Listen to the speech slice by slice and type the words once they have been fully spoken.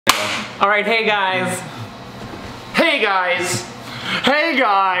All right, hey guys. Hey guys. Hey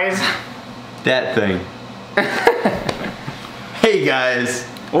guys. That thing. Hey guys.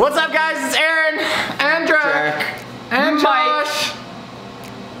 What's up, guys? It's Aaron and Drac and Josh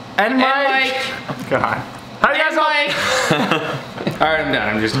and Mike. Oh, God. How do you guys like? All right, I'm done.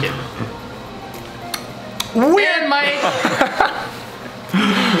 I'm just kidding. And Mike.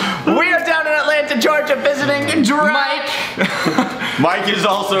 We are down in Atlanta, Georgia, visiting Drac. Mike is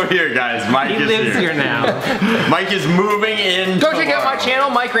also here, guys. Mike He lives here now. Mike is moving in. Go check out my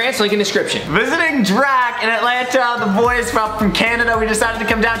channel, Mike Rants, link in description. Visiting Drac in Atlanta, the boys from Canada. We decided to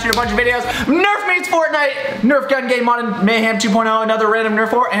come down, shoot a bunch of videos. Nerf meets Fortnite, Nerf gun game on Mayhem 2.0, another random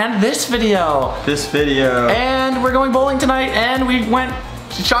Nerf war, and this video. And we're going bowling tonight, and we went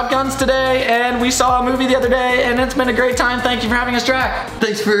shotguns today, and we saw a movie the other day, and it's been a great time. Thank you for having us, Drac.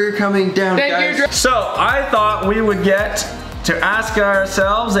 Thanks for coming down, guys. Thank you, Drac. So I thought we would get to ask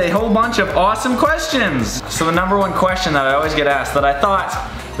ourselves a whole bunch of awesome questions. So the number one question that I always get asked that I thought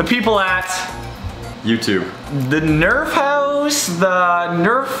the people at YouTube, the Nerf house, the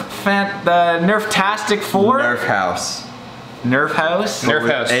Nerftastic 4? Nerf house. Nerf house? Nerf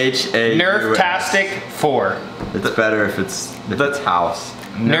house. H-A-U-S. Nerftastic 4. It's better if it's house.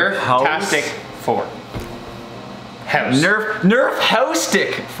 Nerftastic 4. House. Nerf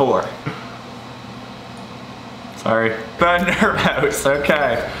Houstic 4. Sorry. The Nerf house,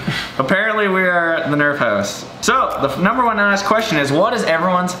 okay. Apparently we are the Nerf house. So, the number one asked question is, what is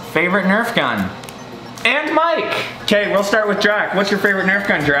everyone's favorite Nerf gun? And Mike. Okay, we'll start with Drac. What's your favorite Nerf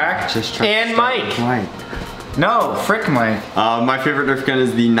gun, Drac? And Mike. No, frick Mike. My favorite Nerf gun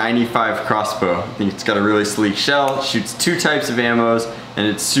is the 95 crossbow. I think it's got a really sleek shell, shoots 2 types of ammos, and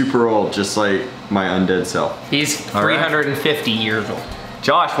it's super old, just like my undead self. He's 350 years old.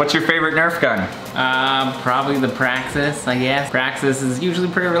 Josh, what's your favorite Nerf gun? Probably the Praxis, I guess. Praxis is usually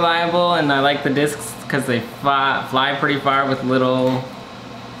pretty reliable, and I like the discs because they fly pretty far with little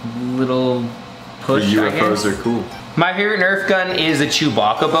push, The I guess. UFOs are cool. My favorite Nerf gun is a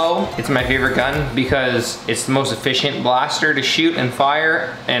Chewbacca bow. It's my favorite gun because it's the most efficient blaster to shoot and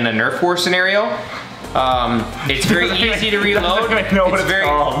fire in a Nerf war scenario. It's very easy to reload.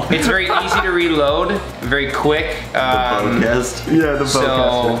 It's very easy to reload, very quick. The bowcast. Yeah, the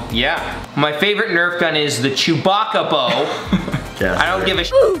bowcaster. So, yeah. My favorite Nerf gun is the Chewbacca bow. I don't give a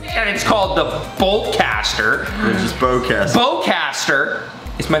shit, and it's called the Boltcaster. It's just bowcaster. Bowcaster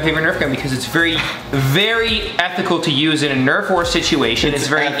is my favorite Nerf gun because it's very, very ethical to use in a Nerf war situation. It's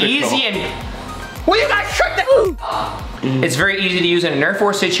very easy and... Will you guys shut the... It's very easy to use in a Nerf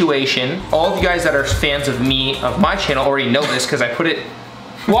war situation. All of you guys that are fans of me, of my channel, already know this because I put it...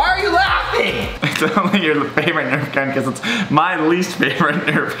 Why are you laughing? It's only your favorite Nerf gun because it's my least favorite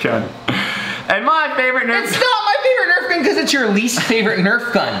Nerf gun. And my favorite Nerf gun... It's not my favorite Nerf gun because it's your least favorite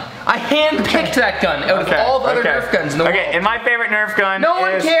Nerf gun. I handpicked that gun out of all the other Nerf guns in the world. And my favorite Nerf gun No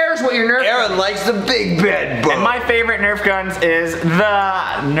one cares what your Nerf gun Aaron likes the big bad bow. And my favorite Nerf guns is the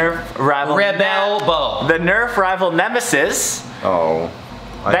Nerf Rival... Rebel bow. The Nerf Rival Nemesis. Oh.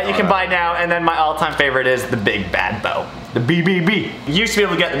 That you can buy now, and then my all-time favorite is the Big Bad Bow. The BBB. You used to be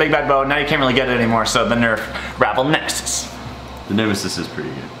able to get the Big Bad Bow, now you can't really get it anymore, so the Nerf Rival Nemesis. The Nemesis is pretty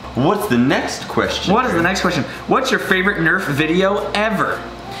good. What's the next question? What is the next question? What's your favorite Nerf video ever?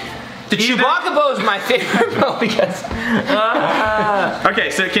 The Chewbacca bow is my favorite bow because...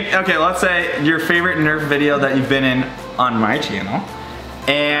 Okay, so let's say your favorite Nerf video that you've been in on my channel.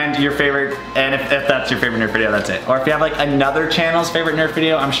 And your favorite, and if that's your favorite Nerf video, that's it. Or if you have like another channel's favorite Nerf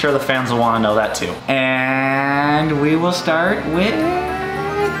video, I'm sure the fans will want to know that too. And we will start with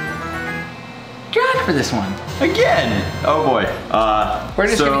Drac for this one. Again! Oh boy. We're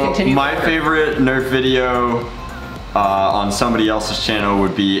just gonna continue my favorite Nerf video on somebody else's channel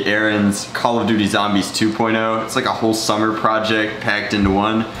would be Aaron's Call of Duty Zombies 2.0. It's like a whole summer project packed into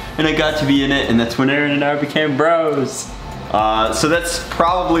one. And I got to be in it, and that's when Aaron and I became bros. So that's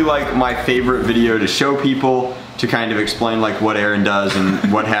probably like my favorite video to show people, to kind of explain like what Aaron does and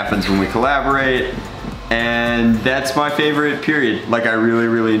what happens when we collaborate. And that's my favorite, period. Like I really,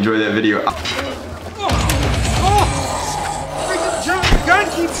 really enjoy that video. The gun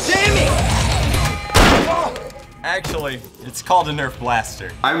keeps jamming! Actually, it's called a Nerf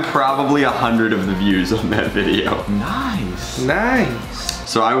blaster. I'm probably 100 of the views on that video. Nice. Nice.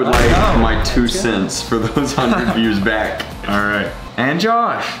 So I would like my 2 cents for those 100 views back. All right. And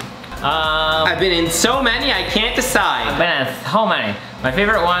Josh. I've been in so many, I can't decide. I've been in so many. My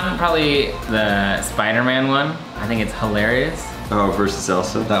favorite one, probably the Spider-Man one. I think it's hilarious. Oh, versus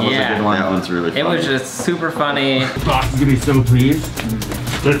Elsa? That was a good one. That one's really funny. It was just super funny. The boss is gonna be so pleased.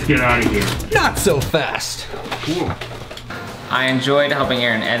 Let's get out of here. Not so fast. I enjoyed helping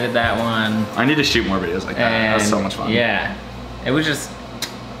Aaron edit that one. I need to shoot more videos like that. That was so much fun. Yeah, it was just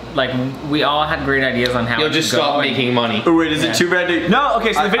like we all had great ideas on how. You'll just stop making money. Oh wait, is it too bad to... No,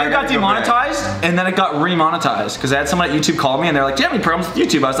 okay, so the video got demonetized and then it got remonetized because I had someone at YouTube call me and they're like, do you have any problems with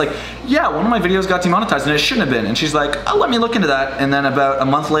YouTube? I was like, yeah, one of my videos got demonetized and it shouldn't have been. And she's like, oh, let me look into that. And then about a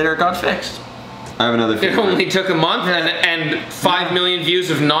month later it got fixed. I have another It favorite. only took a month and 5 million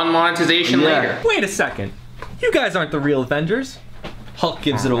views of non-monetization later. Wait a second. You guys aren't the real Avengers. Hulk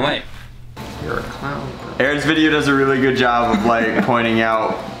gives it away. You're a clown. Aaron's video does a really good job of like pointing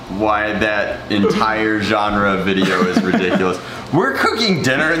out why that entire genre of video is ridiculous. We're cooking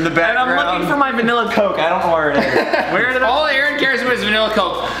dinner in the And background. I'm looking for my vanilla Coke. I don't know where it is. Where did All Aaron cares about is vanilla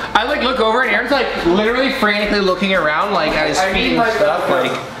Coke. I like look over and Aaron's like literally frantically looking around like at his feet and stuff.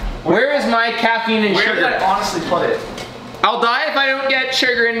 Like, where is my caffeine and Where sugar? did I honestly put it? I'll die if I don't get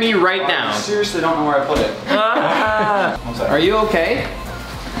sugar in me right I now. seriously don't know where I put it. Are you okay?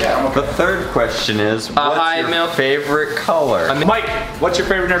 Yeah, I'm The third question is, what's high your milk. favorite color? Mike, what's your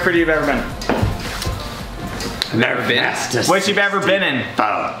favorite Nerf video you've ever been? Never been. Which you've ever been in?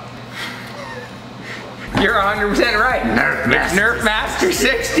 You're 100% right. Nerf Master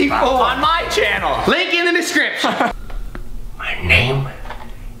 64 On my channel. Link in the description. My name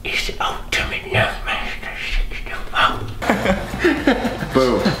is the Ultimate Nerf Master 64.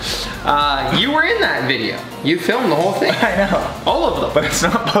 Boom. You were in that video. You filmed the whole thing. I know. All of them. But it's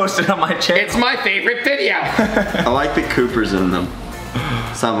not posted on my channel. It's my favorite video. I like the Coopers in them.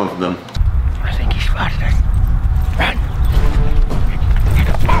 Some of them. I think he's faster.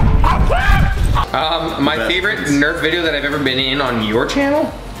 My Best favorite ones. Nerf video that I've ever been in on your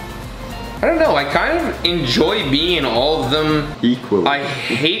channel? I don't know. I kind of enjoy being in all of them. Equally. I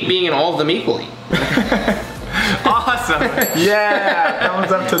hate being in all of them equally. Awesome. Yeah,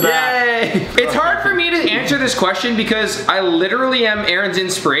 thumbs up to that. Yay! It's hard for me to answer this question because I literally am Aaron's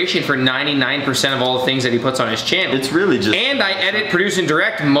inspiration for 99% of all the things that he puts on his channel. It's really just... And I edit, produce, and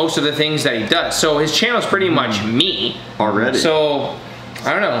direct most of the things that he does. So his channel is pretty much me. Already. So,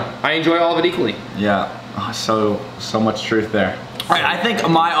 I don't know. I enjoy all of it equally. Yeah, oh, so much truth there. All right, I think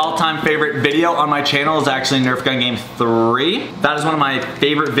my all-time favorite video on my channel is actually Nerf Gun Game 3. That is one of my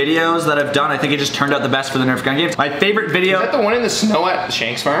favorite videos that I've done. I think it just turned out the best for the Nerf Gun games. My favorite video... Is that the one in the snow at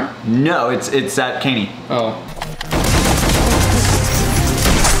Shanks Farm? No, it's at Caney. Oh.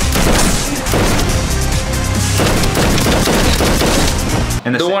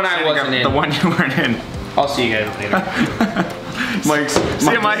 And The one I wasn't in. The one you weren't in. I'll see you guys later. Mike's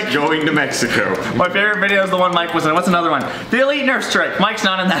Mike. going to Mexico. My favorite video is the one Mike was in. What's another one? The Elite Nerf Strike. Mike's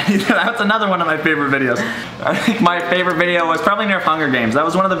not in that either. That's another one of my favorite videos. I think my favorite video was probably Nerf Hunger Games. That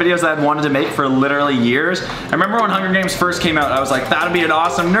was one of the videos that I'd wanted to make for literally years. I remember when Hunger Games first came out, I was like, that'd be an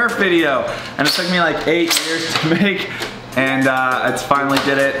awesome Nerf video. And it took me like 8 years to make. And it's finally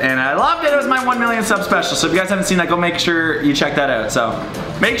did it, and I loved it. It was my 1 million sub special. So if you guys haven't seen that, go make sure you check that out. So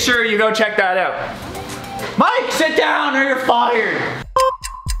make sure you go check that out. Mike, sit down or you're fired.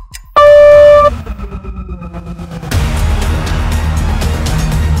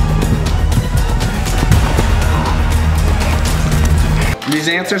 These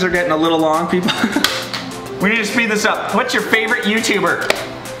answers are getting a little long, people. We need to speed this up. What's your favorite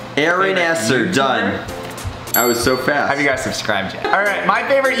YouTuber? Aaron Esser, done. I was so fast. Have you guys subscribed yet? All right, my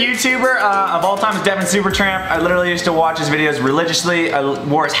favorite YouTuber of all time is Devin Supertramp. I literally used to watch his videos religiously. I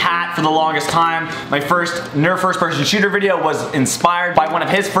wore his hat for the longest time. My first Nerf first-person shooter video was inspired by one of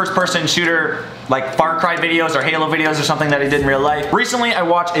his first-person shooter, like Far Cry videos or Halo videos or something that he did in real life. Recently, I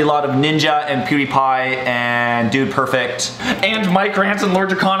watched a lot of Ninja and PewDiePie and Dude Perfect and Mike Ranson, Lord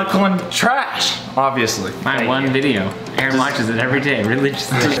Draconical, and Trash, obviously. My one video. Aaron watches it every day,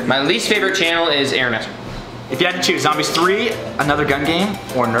 religiously. My least favorite channel is Aaron Esser. If you had to choose Zombies 3, another gun game,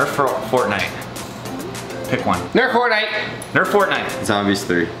 or Nerf for Fortnite, pick one. Nerf Fortnite. Nerf Fortnite. Zombies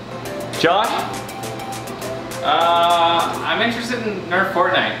 3. Josh? I'm interested in Nerf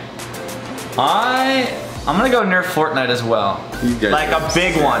Fortnite. I'm gonna go Nerf Fortnite as well. You guys Like a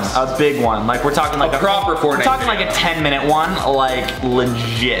big one, Like we're talking like A proper Fortnite We're talking like video. a 10-minute one, like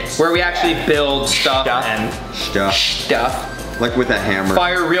legit. Where we actually build stuff Stuff. and Stuff. stuff. Like with a hammer.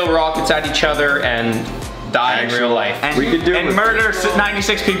 Fire real rockets at each other and die in real life. And, We could do it and with murder people.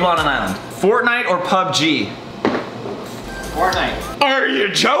 96 people on an island. Fortnite or PUBG? Fortnite. Are you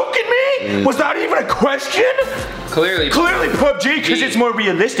joking me? Was that even a question? Clearly. Clearly PUBG because it's more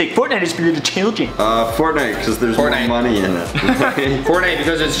realistic. Fortnite is for the children. Fortnite, because there's more Fortnite. money in it. Fortnite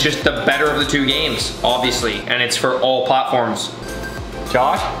because it's just the better of the two games, obviously, and it's for all platforms.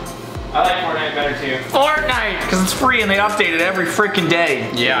 Josh? I like Fortnite better too. Fortnite! Because it's free and they update it every freaking day.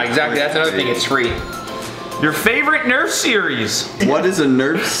 Yeah, exactly. That's another thing. It's free. Your favorite Nerf series? What is a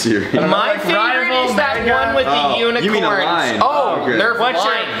Nerf series? My favorite is that one with the unicorns. You mean a line. Oh, Okay. Nerf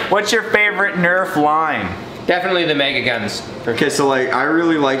line. What's your favorite Nerf line? Definitely the Mega Guns. Okay, so like I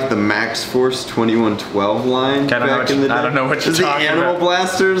really like the Max Force 2112 line back in the day. I don't know what you're There's talking the Animal about.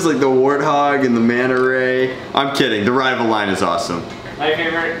 Blasters, like the Warthog and the Manta Ray. I'm kidding. The Rival line is awesome. My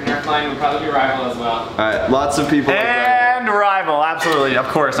favorite Nerf line would probably be Rival as well. All right, lots of people. like that. And Rival, absolutely, of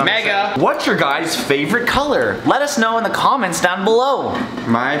course. I'm Mega. What's your guys' favorite color? Let us know in the comments down below.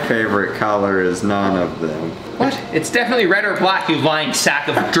 My favorite color is none of them. What? It's definitely red or black, you lying sack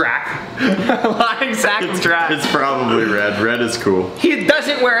of Drac. Lying sack of Drac. It's probably red. Red is cool. He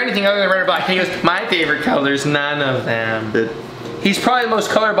doesn't wear anything other than red or black. He goes, my favorite color's none of them. He's probably the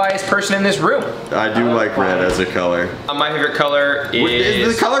most color biased person in this room. I do like red as a color. My favorite color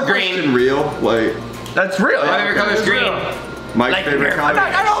is the color green. question real? Like, That's real. My favorite color is green. my Like favorite Nerf. color.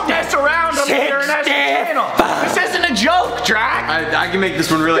 I don't mess around on the internet channel. This isn't a joke, Drac. I can make this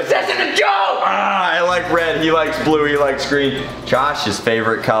one really. This isn't a joke. I like red. He likes blue. He likes green. Josh's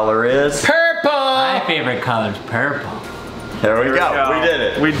favorite color is. Purple. My favorite color is purple. There we go. We did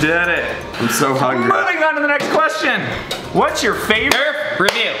it. We did it. I'm so hungry. Moving on to the next question. What's your favorite? Nerf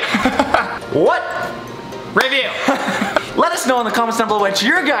review. What? Review. Let us know in the comments down below what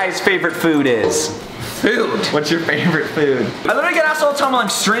your guys' favorite food is. Food. What's your favorite food? I literally get asked all the time while I'm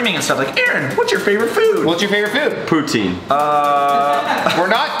streaming and stuff. Like, Aaron, what's your favorite food? What's your favorite food? Poutine. We're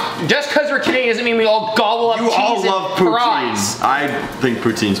not, just because we're Canadian doesn't mean we all gobble up You cheese all and love poutine. fries. I think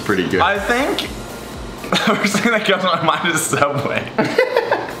poutine's pretty good. I think the first thing that comes to my mind is Subway.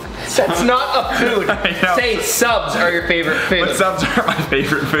 That's not a food. I know. Say subs are your favorite food. But subs are my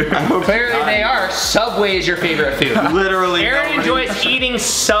favorite food. Clearly they are. Subway is your favorite food. Literally. Aaron enjoys eating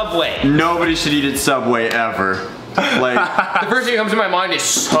Subway. Nobody should eat at Subway ever. Like, The first thing that comes to my mind is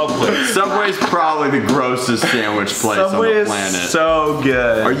Subway. Subway's probably the grossest sandwich place Subway on the is planet. so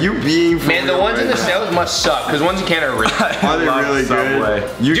good. Are you being for Man, the real ones in right the now? South must suck, because ones in Canada are really Are they love really Subway.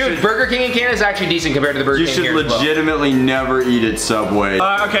 good? You Dude, should, Burger King in Canada is actually decent compared to the Burger you King should here as well. legitimately never eat at Subway.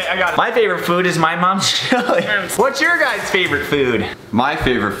 Okay, I got it. My favorite food is my mom's chili. What's your guys' favorite food? My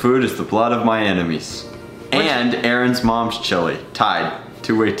favorite food is the blood of my enemies. And Aaron's mom's chili. Tied.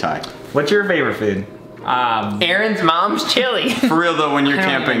 Two-way tie. What's your favorite food? Aaron's mom's chili. For real though, when you're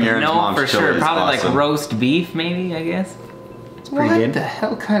camping, Aaron's No, mom's for chili sure. is Probably awesome. like roast beef, maybe, I guess. What good. the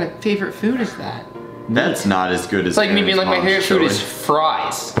hell kind of favorite food is that? That's not as good as It's like me being like, my Aaron's favorite mom's food is chili.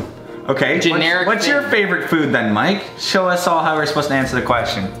 fries. Okay, Generic What's your thing. favorite food then, Mike? Show us all how we're supposed to answer the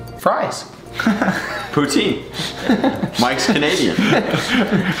question. Fries. Poutine. Mike's Canadian.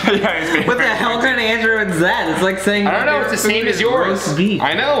 What the hell kind of answer is that? It's like saying I don't know, it's the same as yours. roast beef.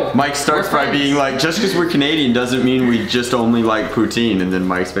 I know. Mike starts We're by friends. being like, just because we're Canadian doesn't mean we just only like poutine, and then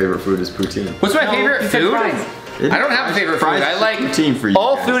Mike's favorite food is poutine. What's my No, favorite you said food? fries. I don't have a favorite food. Fries I is like poutine for you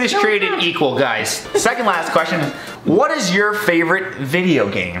all guys. food is created equal, guys. Second last question. What is your favorite video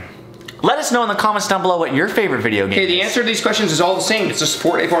game? Let us know in the comments down below what your favorite video game Okay, the is. answer to these questions is all the same. It's just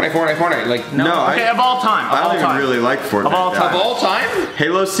Fortnite. Like, No, Okay, of all time. Of I all don't even time. really like Fortnite. Of all that time. of much. all time,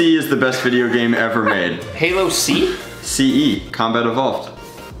 Halo C is the best video game ever made. Halo C? CE, Combat Evolved.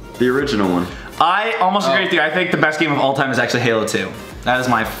 The original one. I almost agree with you. I think the best game of all time is actually Halo 2. That is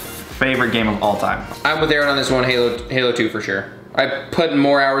my favorite game of all time. I'm with Aaron on this one, Halo 2 for sure. I put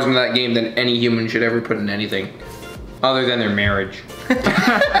more hours into that game than any human should ever put in anything. Other than their marriage. This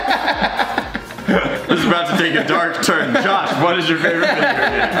is about to take a dark turn. Josh, what is your favorite video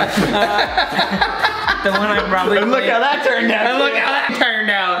game? The one I probably And look how that turned out. And look how that turned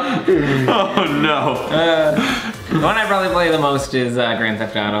out. Oh no. The one I probably play the most is Grand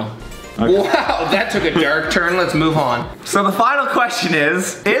Theft Auto. Wow, that took a dark turn. Let's move on. So the final question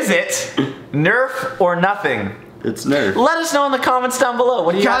is it Nerf or nothing? It's Nerf. Let us know in the comments down below.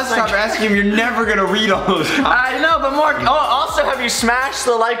 What do you You gotta guys stop think? asking him. You're never gonna read all those comments. I know, but more. Oh, also have you smashed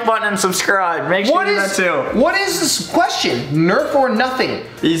the like button and subscribe. Make sure What you do is that too. What is this question? Nerf or nothing?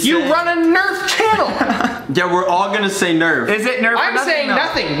 He's You saying- run a Nerf channel. Yeah, we're all gonna say Nerf. Is it Nerf or I'm nothing? saying though?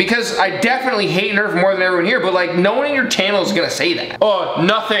 nothing because I definitely hate Nerf more than everyone here, but like no one in your channel is gonna say that. Oh,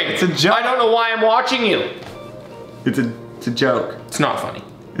 nothing. It's a joke. I don't know why I'm watching you. It's a joke. It's not funny.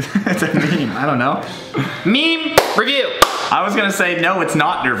 It's a meme. I don't know. Meme review. I was gonna say no, it's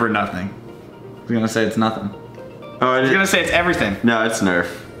not Nerf or nothing. I was gonna say it's nothing. Oh, I was gonna say it's everything. no, it's Nerf.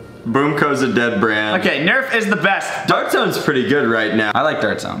 Boomco's a dead brand. Okay, Nerf is the best. Dart Zone's pretty good right now. I like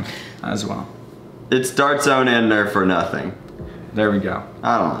Dart Zone as well. It's Dart Zone and Nerf or nothing. There we go.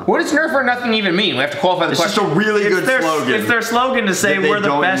 I don't know. What does Nerf or nothing even mean? We have to qualify the It's just question. a really good slogan. It's their slogan to say That they we're the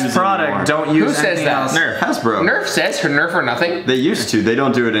don't best use product. anymore. Don't use Who says anything that? else. Nerf. Hasbro. Nerf says for Nerf or nothing. They used to. They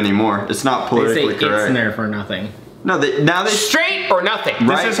don't do it anymore. It's not They say politically it's correct. Nerf or nothing. No, now they Straight or nothing.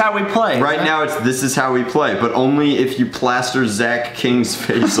 Right. This is how we play. Right now it's this is how we play, but only if you plaster Zach King's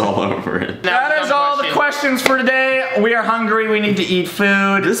face all over it. That is all the questions for today. We are hungry. We need to eat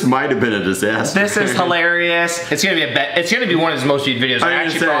food. This might have been a disaster. This is hilarious. It's gonna be it's gonna be one of his most viewed videos. I I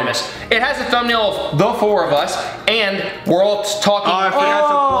was actually gonna promise. It has a thumbnail of the four of us, and we're all talking. Oh, I forgot to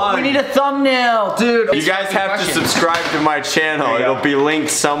plug. We need a thumbnail, dude. You guys have to subscribe to my channel. It'll be linked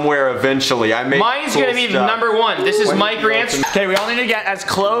somewhere eventually. I make Mine's cool gonna be stuff. number one. This is Mike Rants. Okay, we all need to get as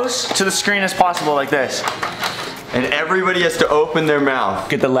close to the screen as possible, like this. And everybody has to open their mouth.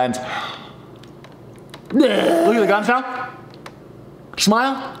 Get the lens. Look at the gun smell.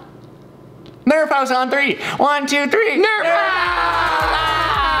 Smile. Nerf house on 3. 1, 2, 3. Nerf!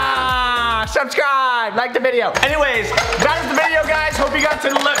 Ah! Subscribe. Like the video. Anyways, that is the video, guys. Hope you got to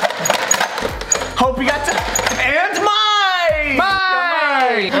look. Hope you got to. And Mike.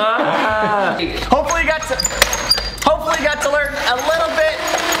 Bye. Hopefully you got to learn a little bit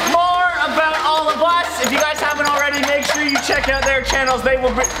more about all of us. If you guys haven't already, make sure you check out their channels. They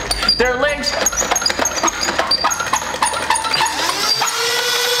will be their links.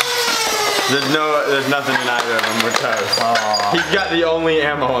 There's nothing in either of them. We're toast. He's got the only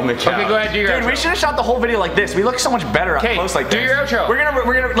ammo on the couch. Okay, go ahead, do your Dude, outro. we should have shot the whole video like this. We look so much better up Okay, close like do this. your outro. We're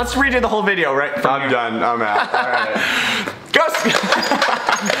gonna let's redo the whole video right from I'm here. done. I'm out. All right. Go.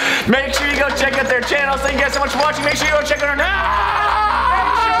 Make sure you go check out their channels. Thank you guys so much for watching. Make sure you go check out our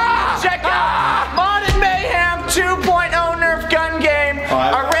check out Mod and Mayhem 2.0 Nerf gun game.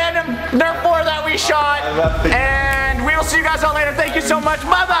 A random Nerf 4 that we shot. And we will see you guys all later. Thank you so much.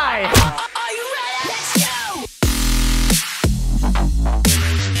 Bye bye.